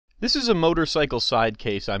This is a motorcycle side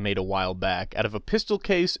case I made a while back out of a pistol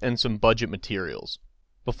case and some budget materials.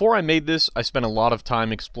 Before I made this, I spent a lot of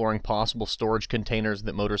time exploring possible storage containers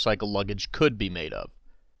that motorcycle luggage could be made of.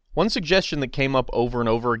 One suggestion that came up over and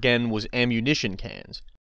over again was ammunition cans.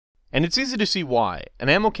 And it's easy to see why. An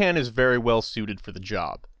ammo can is very well suited for the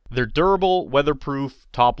job. They're durable, weatherproof,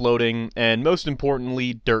 top-loading, and most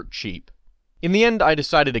importantly, dirt cheap. In the end, I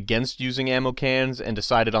decided against using ammo cans and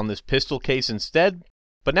decided on this pistol case instead,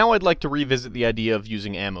 but now I'd like to revisit the idea of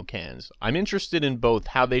using ammo cans. I'm interested in both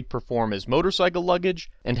how they'd perform as motorcycle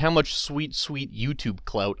luggage and how much sweet YouTube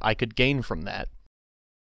clout I could gain from that.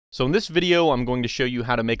 So in this video, I'm going to show you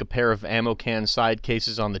how to make a pair of ammo can side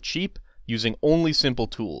cases on the cheap using only simple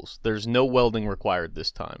tools. There's no welding required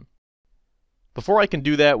this time. Before I can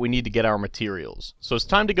do that, we need to get our materials. So it's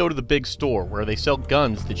time to go to the big store where they sell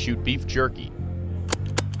guns that shoot beef jerky.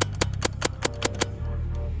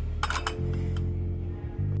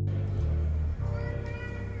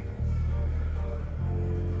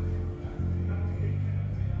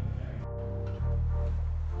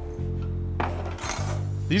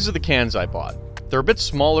 These are the cans I bought. They're a bit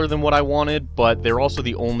smaller than what I wanted, but they're also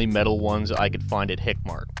the only metal ones I could find at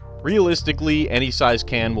Hickmart. Realistically, any size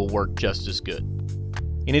can will work just as good.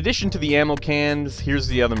 In addition to the ammo cans, here's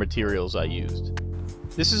the other materials I used.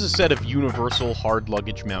 This is a set of universal hard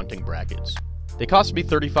luggage mounting brackets. They cost me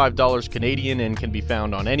 $35 Canadian and can be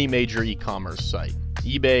found on any major e-commerce site.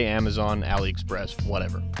 eBay, Amazon, AliExpress,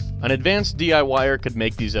 whatever. An advanced DIYer could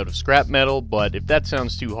make these out of scrap metal, but if that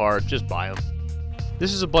sounds too hard, just buy them.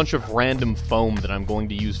 This is a bunch of random foam that I'm going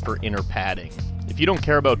to use for inner padding. If you don't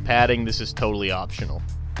care about padding, this is totally optional.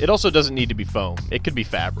 It also doesn't need to be foam. It could be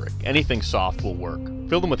fabric. Anything soft will work.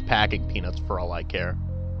 Fill them with packing peanuts for all I care.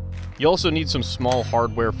 You also need some small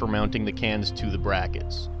hardware for mounting the cans to the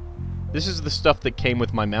brackets. This is the stuff that came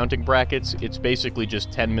with my mounting brackets. It's basically just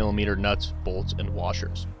 10mm nuts, bolts, and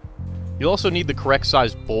washers. You'll also need the correct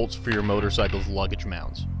size bolts for your motorcycle's luggage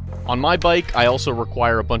mounts. On my bike, I also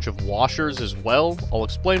require a bunch of washers as well. I'll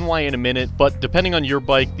explain why in a minute, but depending on your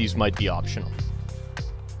bike, these might be optional.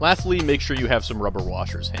 Lastly, make sure you have some rubber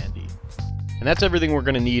washers handy. And that's everything we're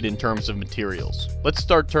going to need in terms of materials. Let's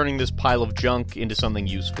start turning this pile of junk into something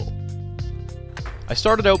useful. I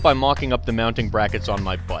started out by mocking up the mounting brackets on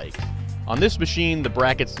my bike. On this machine, the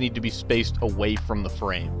brackets need to be spaced away from the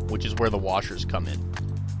frame, which is where the washers come in.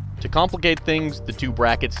 To complicate things, the two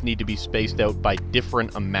brackets need to be spaced out by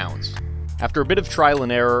different amounts. After a bit of trial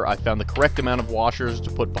and error, I found the correct amount of washers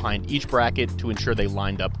to put behind each bracket to ensure they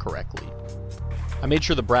lined up correctly. I made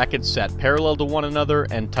sure the brackets sat parallel to one another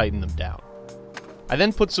and tightened them down. I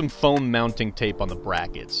then put some foam mounting tape on the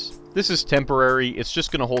brackets. This is temporary, it's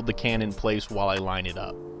just going to hold the can in place while I line it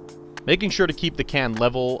up. Making sure to keep the can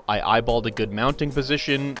level, I eyeballed a good mounting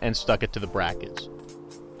position and stuck it to the brackets.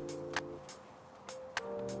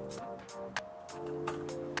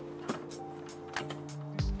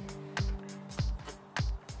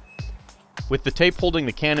 With the tape holding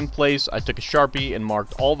the can in place, I took a Sharpie and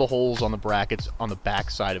marked all the holes on the brackets on the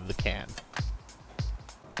back side of the can.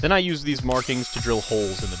 Then I used these markings to drill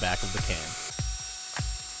holes in the back of the can.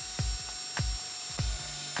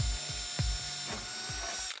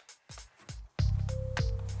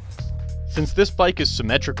 Since this bike is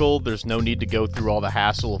symmetrical, there's no need to go through all the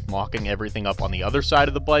hassle of mocking everything up on the other side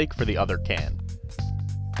of the bike for the other can.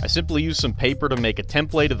 I simply used some paper to make a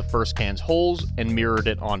template of the first can's holes and mirrored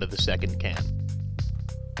it onto the second can.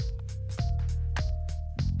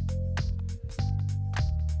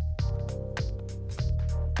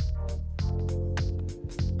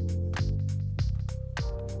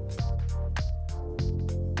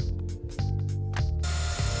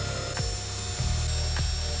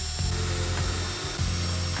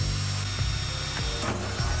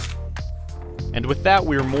 And with that,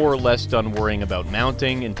 we are more or less done worrying about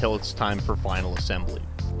mounting until it's time for final assembly.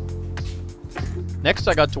 Next,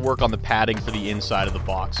 I got to work on the padding for the inside of the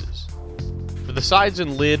boxes. For the sides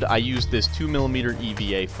and lid, I used this 2mm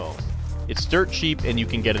EVA foam. It's dirt cheap and you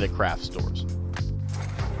can get it at craft stores.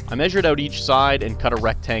 I measured out each side and cut a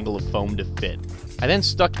rectangle of foam to fit. I then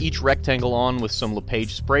stuck each rectangle on with some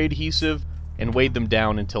LePage spray adhesive and weighed them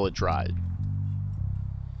down until it dried.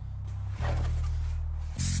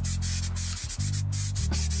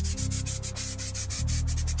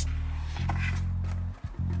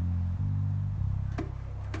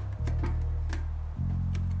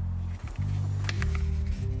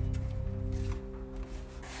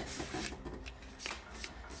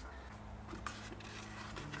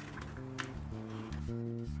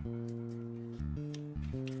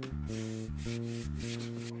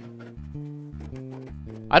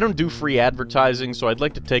 I don't do free advertising, so I'd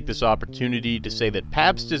like to take this opportunity to say that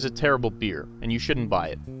Pabst is a terrible beer, and you shouldn't buy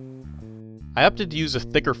it. I opted to use a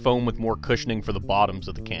thicker foam with more cushioning for the bottoms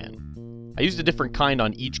of the can. I used a different kind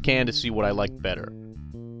on each can to see what I liked better.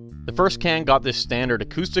 The first can got this standard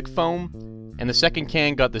acoustic foam, and the second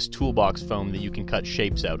can got this toolbox foam that you can cut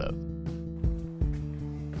shapes out of.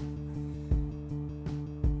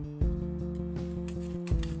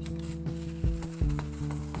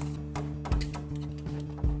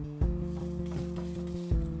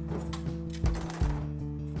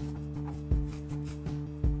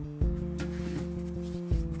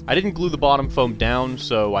 I didn't glue the bottom foam down,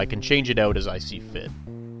 so I can change it out as I see fit.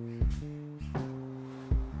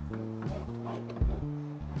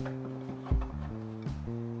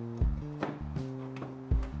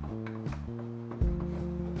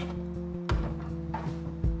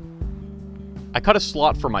 I cut a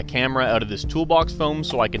slot for my camera out of this toolbox foam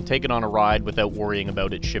so I can take it on a ride without worrying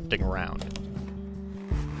about it shifting around.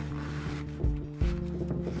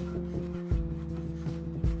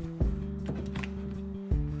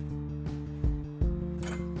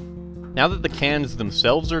 Now that the cans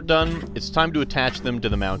themselves are done, it's time to attach them to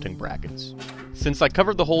the mounting brackets. Since I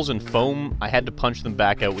covered the holes in foam, I had to punch them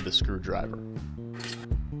back out with a screwdriver.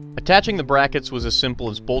 Attaching the brackets was as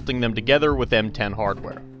simple as bolting them together with M10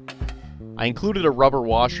 hardware. I included a rubber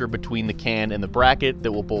washer between the can and the bracket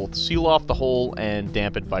that will both seal off the hole and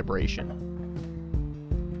dampen vibration.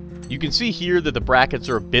 You can see here that the brackets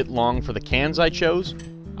are a bit long for the cans I chose.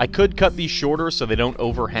 I could cut these shorter so they don't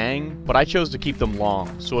overhang, but I chose to keep them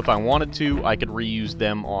long, so if I wanted to, I could reuse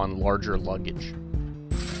them on larger luggage.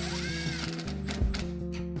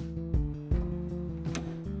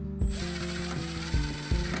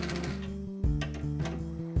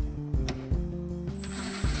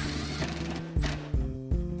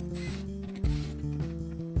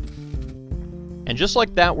 And just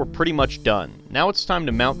like that, we're pretty much done. Now it's time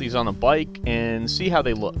to mount these on the bike and see how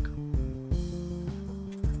they look.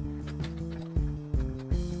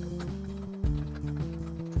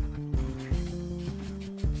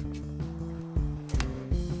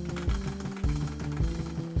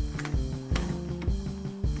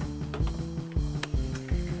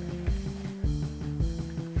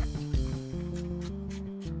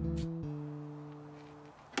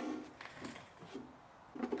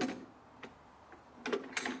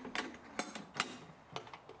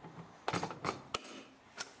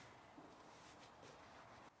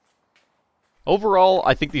 Overall,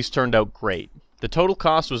 I think these turned out great. The total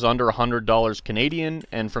cost was under $100 Canadian,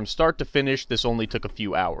 and from start to finish, this only took a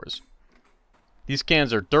few hours. These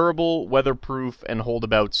cans are durable, weatherproof, and hold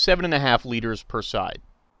about 7.5 liters per side.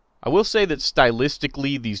 I will say that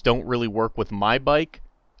stylistically, these don't really work with my bike.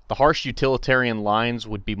 The harsh utilitarian lines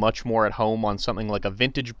would be much more at home on something like a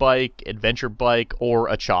vintage bike, adventure bike, or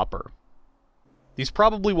a chopper. These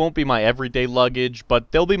probably won't be my everyday luggage,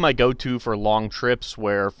 but they'll be my go-to for long trips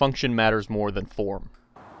where function matters more than form.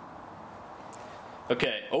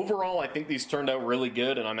 Okay, overall I think these turned out really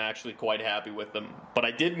good and I'm actually quite happy with them. But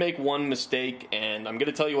I did make one mistake, and I'm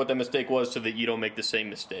going to tell you what that mistake was so that you don't make the same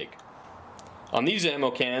mistake. On these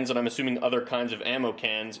ammo cans, and I'm assuming other kinds of ammo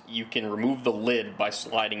cans, you can remove the lid by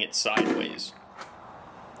sliding it sideways.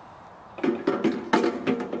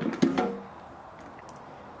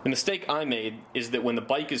 The mistake I made is that when the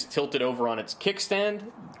bike is tilted over on its kickstand,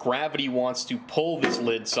 gravity wants to pull this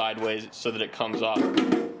lid sideways so that it comes off.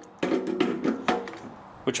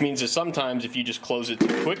 Which means that sometimes if you just close it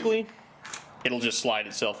too quickly, it'll just slide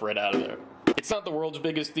itself right out of there. It's not the world's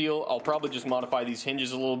biggest deal. I'll probably just modify these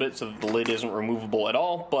hinges a little bit so that the lid isn't removable at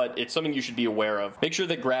all, but it's something you should be aware of. Make sure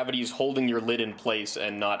that gravity is holding your lid in place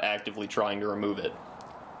and not actively trying to remove it.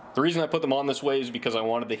 The reason I put them on this way is because I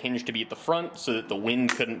wanted the hinge to be at the front so that the wind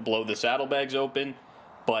couldn't blow the saddlebags open,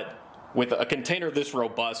 but with a container this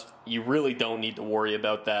robust, you really don't need to worry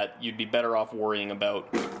about that. You'd be better off worrying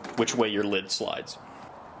about which way your lid slides.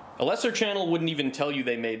 A lesser channel wouldn't even tell you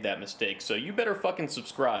they made that mistake, so you better fucking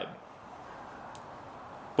subscribe.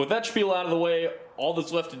 With that spiel out of the way, all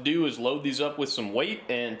that's left to do is load these up with some weight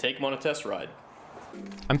and take them on a test ride.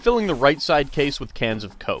 I'm filling the right side case with cans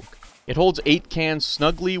of Coke. It holds 8 cans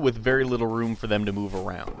snugly with very little room for them to move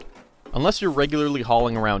around. Unless you're regularly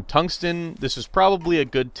hauling around tungsten, this is probably a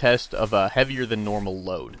good test of a heavier than normal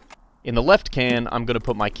load. In the left can, I'm going to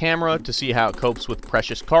put my camera to see how it copes with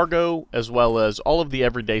precious cargo, as well as all of the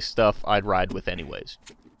everyday stuff I'd ride with anyways.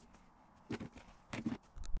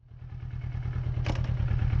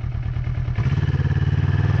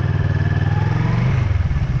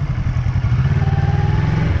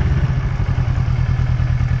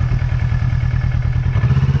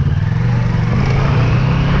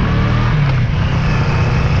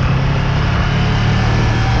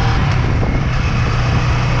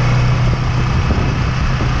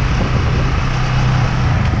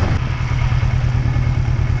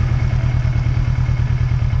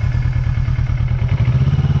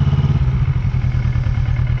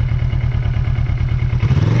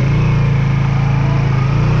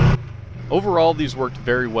 Overall, these worked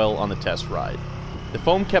very well on the test ride. The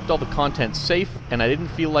foam kept all the contents safe, and I didn't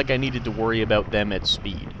feel like I needed to worry about them at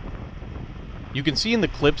speed. You can see in the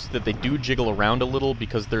clips that they do jiggle around a little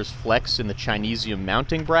because there's flex in the Chinesium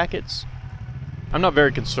mounting brackets. I'm not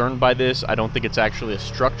very concerned by this. I don't think it's actually a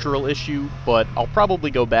structural issue, but I'll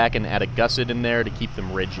probably go back and add a gusset in there to keep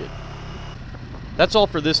them rigid. That's all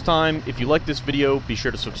for this time. If you like this video, be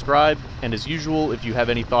sure to subscribe, and as usual, if you have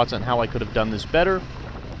any thoughts on how I could have done this better,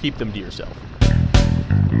 keep them to yourself.